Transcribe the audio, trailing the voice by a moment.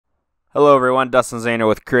Hello everyone, Dustin Zahner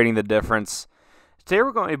with Creating the Difference. Today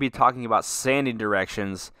we're going to be talking about sanding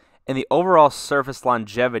directions and the overall surface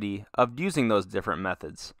longevity of using those different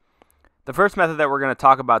methods. The first method that we're going to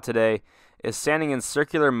talk about today is sanding in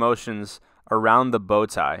circular motions around the bow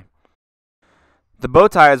tie. The bow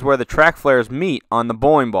tie is where the track flares meet on the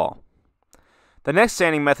bowling ball. The next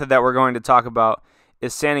sanding method that we're going to talk about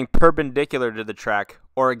is sanding perpendicular to the track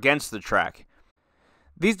or against the track.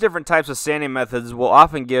 These different types of sanding methods will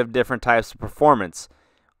often give different types of performance.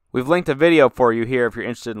 We've linked a video for you here if you're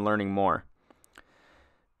interested in learning more.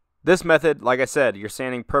 This method, like I said, you're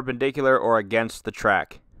sanding perpendicular or against the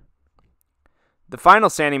track. The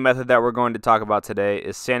final sanding method that we're going to talk about today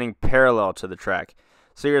is sanding parallel to the track.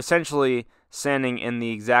 So you're essentially sanding in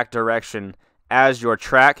the exact direction as your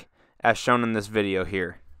track, as shown in this video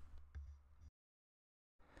here.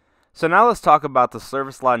 So now let's talk about the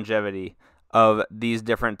surface longevity of these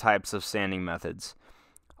different types of sanding methods.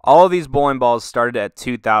 All of these bowling balls started at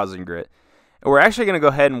 2,000 grit. And we're actually going to go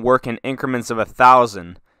ahead and work in increments of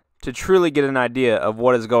 1,000 to truly get an idea of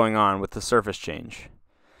what is going on with the surface change.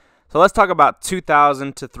 So let's talk about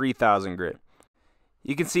 2,000 to 3,000 grit.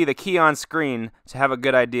 You can see the key on screen to have a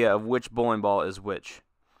good idea of which bowling ball is which.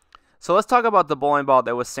 So let's talk about the bowling ball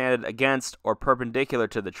that was sanded against or perpendicular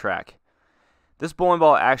to the track. This bowling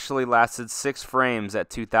ball actually lasted 6 frames at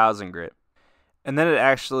 2,000 grit. And then it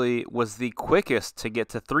actually was the quickest to get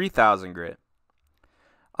to 3,000 grit.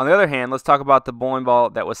 On the other hand, let's talk about the bowling ball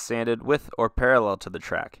that was sanded with or parallel to the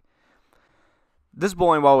track. This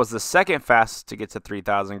bowling ball was the second fastest to get to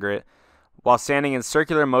 3,000 grit, while sanding in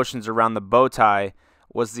circular motions around the bow tie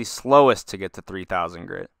was the slowest to get to 3,000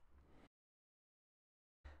 grit.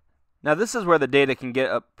 Now this is where the data can get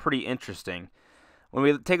pretty interesting. When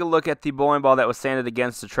we take a look at the bowling ball that was sanded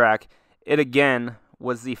against the track, it again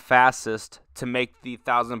was the fastest to make the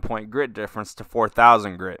 1,000-point grit difference to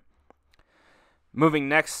 4,000 grit. Moving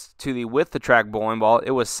next to the with the track bowling ball, it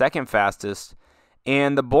was second fastest,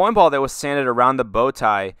 and the bowling ball that was sanded around the bow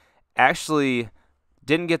tie actually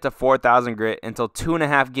didn't get to 4,000 grit until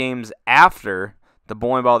 2.5 games after the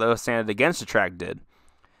bowling ball that was sanded against the track did.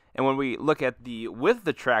 And when we look at the with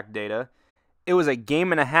the track data, it was a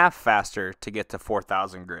game and a half faster to get to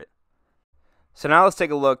 4,000 grit. So now let's take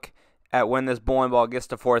a look at when this bowling ball gets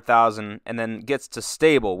to 4,000 and then gets to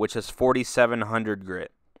stable, which is 4,700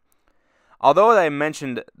 grit. Although I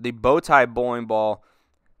mentioned the bow tie bowling ball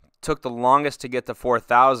took the longest to get to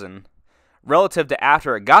 4,000, relative to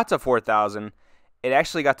after it got to 4,000, it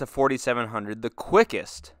actually got to 4,700, the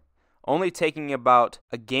quickest, only taking about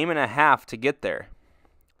a game and a half to get there.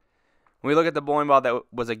 When we look at the bowling ball that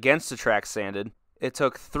was against the track sanded, it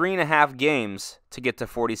took 3.5 games to get to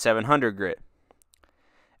 4,700 grit.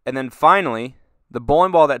 And then finally, the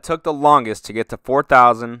bowling ball that took the longest to get to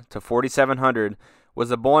 4,000 to 4,700 was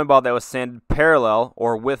the bowling ball that was sanded parallel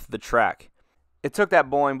or with the track. It took that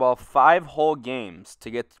bowling ball 5 whole games to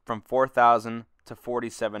get from 4,000 to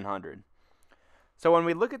 4,700. So when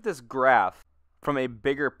we look at this graph from a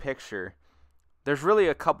bigger picture, there's really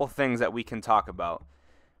a couple things that we can talk about.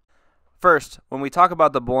 First, when we talk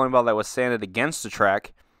about the bowling ball that was sanded against the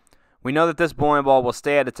track, we know that this bowling ball will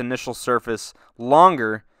stay at its initial surface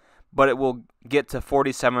longer, but it will get to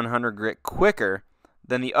 4,700 grit quicker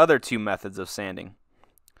than the other two methods of sanding.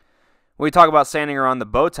 When we talk about sanding around the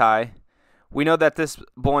bow tie, we know that this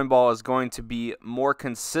bowling ball is going to be more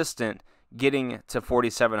consistent getting to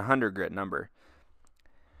 4,700 grit number.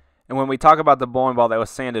 And when we talk about the bowling ball that was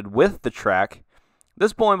sanded with the track,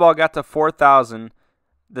 this bowling ball got to 4,000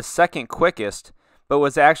 the second quickest, but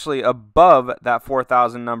was actually above that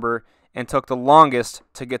 4,000 number and took the longest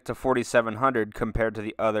to get to 4,700 compared to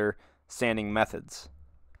the other sanding methods.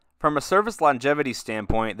 From a surface longevity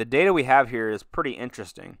standpoint, the data we have here is pretty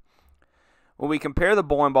interesting. When we compare the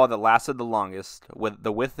bowling ball that lasted the longest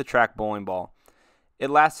with the track bowling ball, it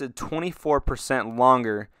lasted 24%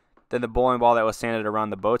 longer than the bowling ball that was sanded around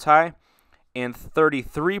the bow tie and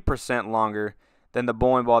 33% longer than the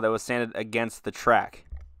bowling ball that was sanded against the track.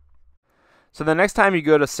 So the next time you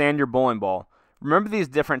go to sand your bowling ball, remember these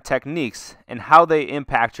different techniques and how they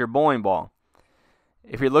impact your bowling ball.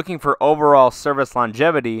 If you're looking for overall surface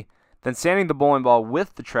longevity, then sanding the bowling ball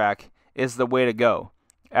with the track is the way to go,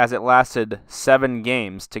 as it lasted 7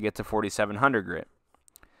 games to get to 4,700 grit.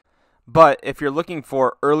 But if you're looking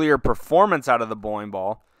for earlier performance out of the bowling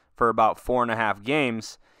ball for about 4.5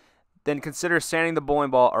 games, then consider sanding the bowling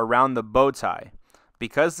ball around the bow tie.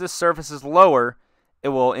 Because this surface is lower, it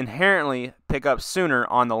will inherently pick up sooner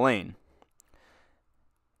on the lane.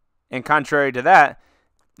 And contrary to that,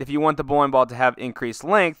 if you want the bowling ball to have increased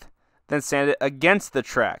length, then sand it against the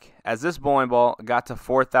track, as this bowling ball got to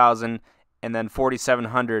 4,000 and then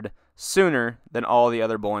 4,700 sooner than all the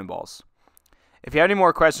other bowling balls. If you have any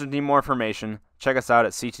more questions, need more information, check us out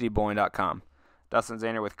at ctdbowling.com. Dustin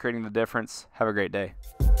Zander with Creating the Difference. Have a great day.